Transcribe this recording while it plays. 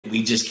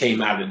we just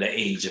came out of the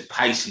age of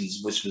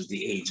Pisces, which was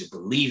the age of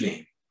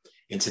believing,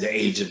 into the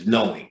age of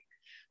knowing.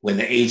 When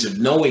the age of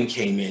knowing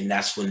came in,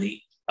 that's when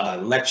the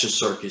lecture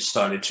circuit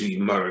started to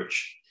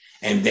emerge.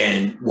 And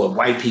then what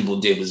white people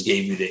did was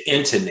gave you the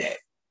internet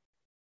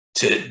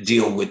to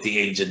deal with the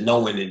age of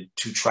knowing and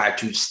to try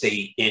to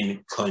stay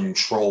in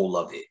control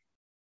of it.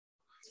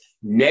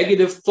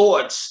 Negative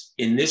thoughts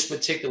in this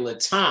particular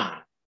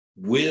time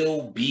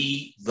will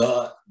be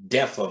the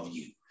death of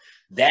you.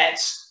 That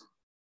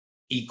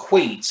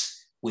equates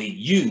with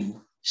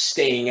you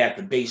staying at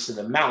the base of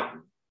the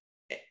mountain.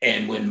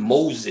 And when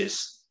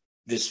Moses,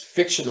 this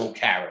fictional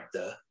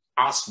character,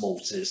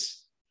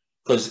 osmosis,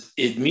 because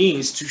it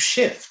means to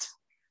shift.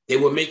 They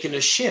were making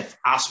a shift,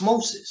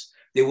 osmosis.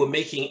 They were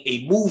making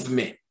a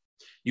movement.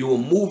 You were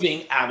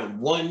moving out of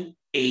one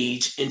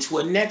age into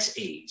a next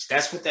age.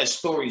 That's what that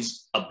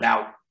story's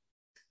about,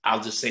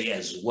 I'll just say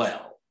as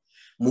well.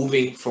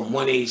 Moving from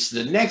one age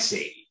to the next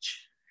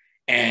age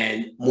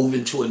and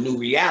moving to a new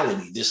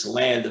reality, this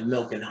land of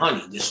milk and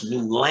honey, this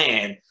new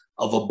land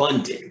of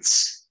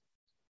abundance,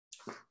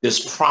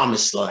 this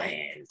promised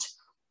land.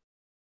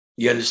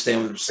 You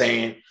understand what I'm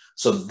saying?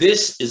 So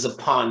this is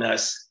upon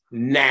us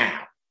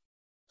now.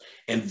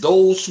 And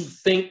those who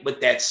think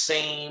with that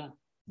same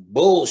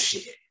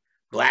bullshit,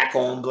 black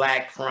on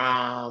black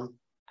crime,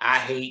 I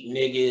hate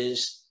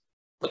niggas,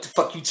 what the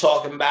fuck you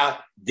talking about?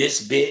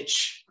 This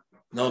bitch,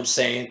 you know what I'm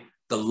saying?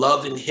 The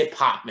love and hip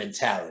hop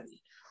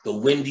mentality, the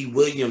Wendy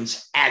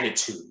Williams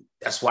attitude.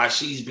 That's why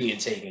she's being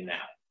taken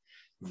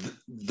out.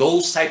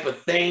 Those type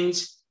of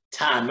things,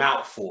 time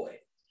out for it.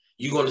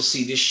 You're going to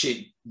see this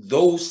shit,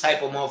 those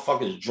type of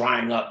motherfuckers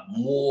drying up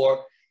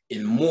more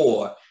and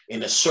more,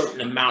 and a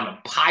certain amount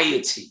of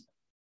piety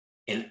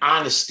and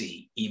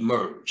honesty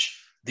emerge.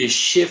 This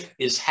shift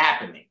is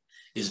happening.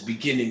 It's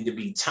beginning to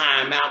be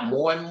time out,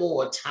 more and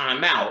more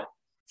time out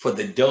for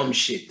the dumb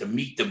shit, the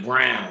Meet the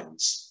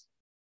Browns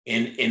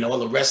and all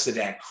the rest of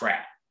that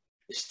crap.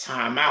 It's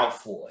time out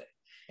for it.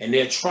 And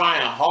they're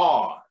trying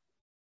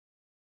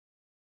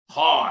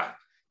hard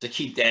to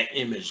keep that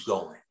image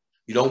going.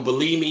 You don't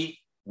believe me?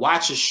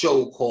 Watch a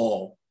show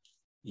called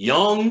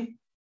Young,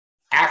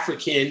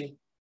 African,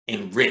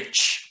 and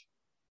Rich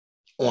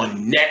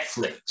on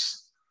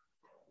Netflix.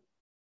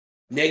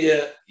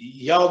 Nigga,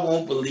 y'all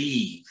won't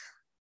believe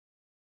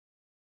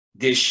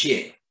this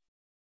shit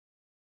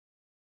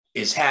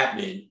is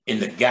happening in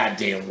the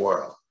goddamn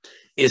world.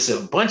 It's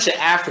a bunch of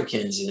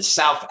Africans in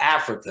South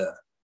Africa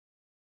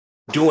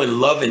doing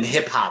love and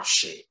hip hop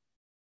shit.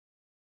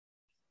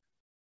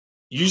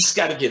 You just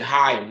got to get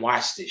high and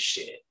watch this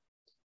shit.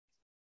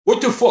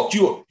 What the fuck?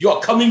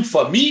 You're coming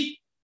for me?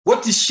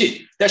 What this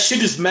shit? That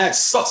shit is mad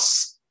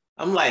sus.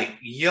 I'm like,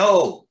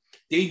 yo,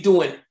 they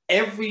doing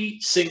every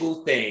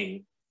single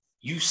thing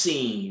you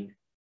seen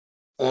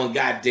on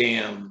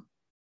goddamn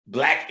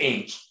Black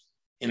Ink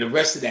and the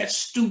rest of that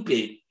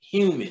stupid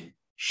human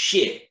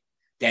shit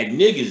that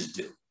niggas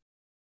do.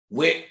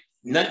 With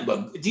nothing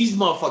but these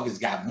motherfuckers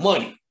got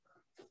money.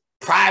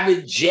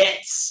 Private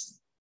jets,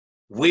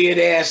 weird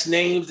ass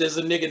names. There's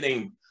a nigga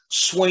named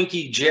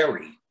Swanky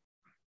Jerry.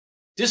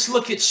 Just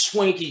look at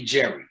Swanky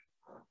Jerry.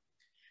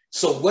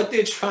 So what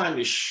they're trying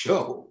to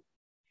show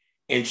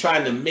and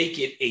trying to make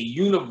it a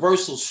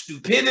universal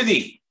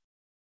stupidity.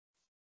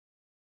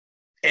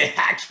 And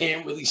I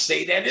can't really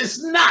say that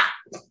it's not.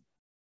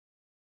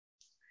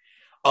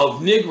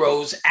 Of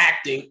Negroes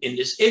acting in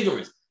this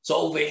ignorance. So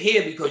over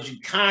here, because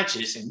you're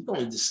conscious, and we're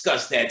going to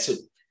discuss that too.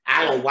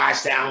 I don't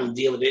watch that. I don't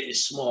deal with it.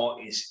 It's small.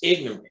 It's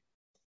ignorant.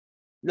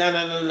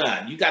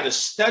 No. You got to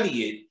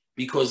study it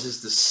because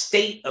it's the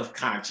state of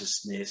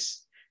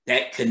consciousness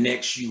that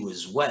connects you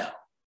as well.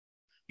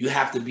 You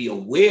have to be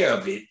aware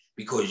of it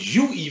because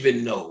you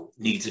even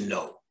need to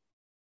know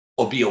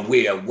or be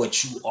aware of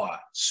what you are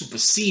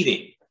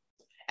superseding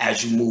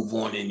as you move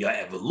on in your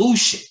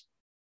evolution.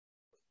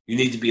 You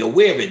need to be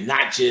aware of it,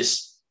 not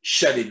just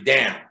shut it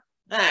down.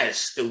 That's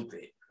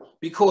stupid.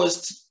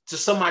 Because to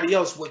somebody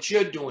else, what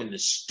you're doing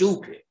is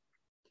stupid.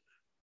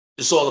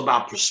 It's all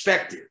about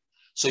perspective.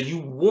 So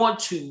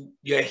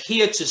you're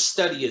here to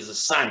study as a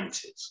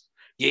scientist.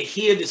 You're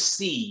here to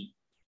see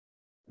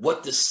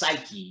what the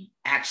psyche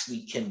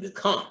actually can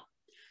become.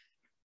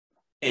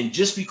 And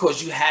just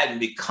because you haven't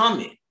become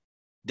it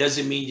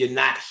doesn't mean you're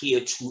not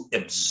here to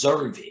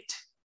observe it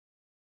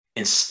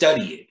and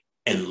study it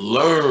and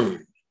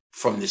learn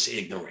from this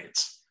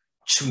ignorance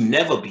to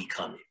never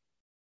become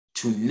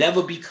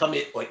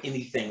it or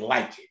anything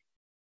like it,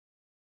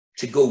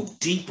 to go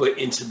deeper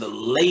into the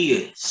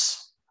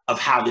layers of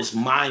how this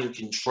mind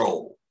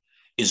control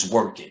is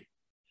working.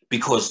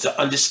 Because to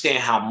understand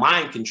how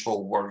mind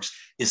control works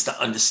is to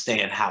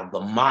understand how the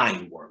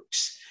mind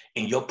works.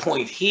 And your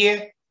point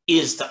here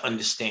is to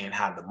understand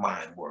how the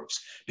mind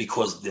works,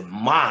 because the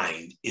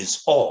mind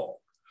is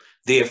all.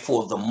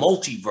 Therefore, the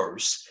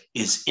multiverse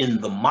is in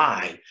the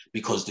mind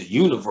because the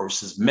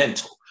universe is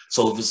mental.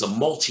 So if it's a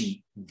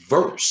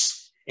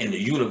multiverse and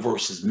the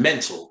universe is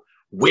mental,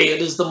 where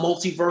does the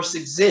multiverse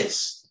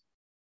exist?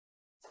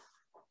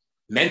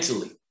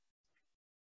 Mentally.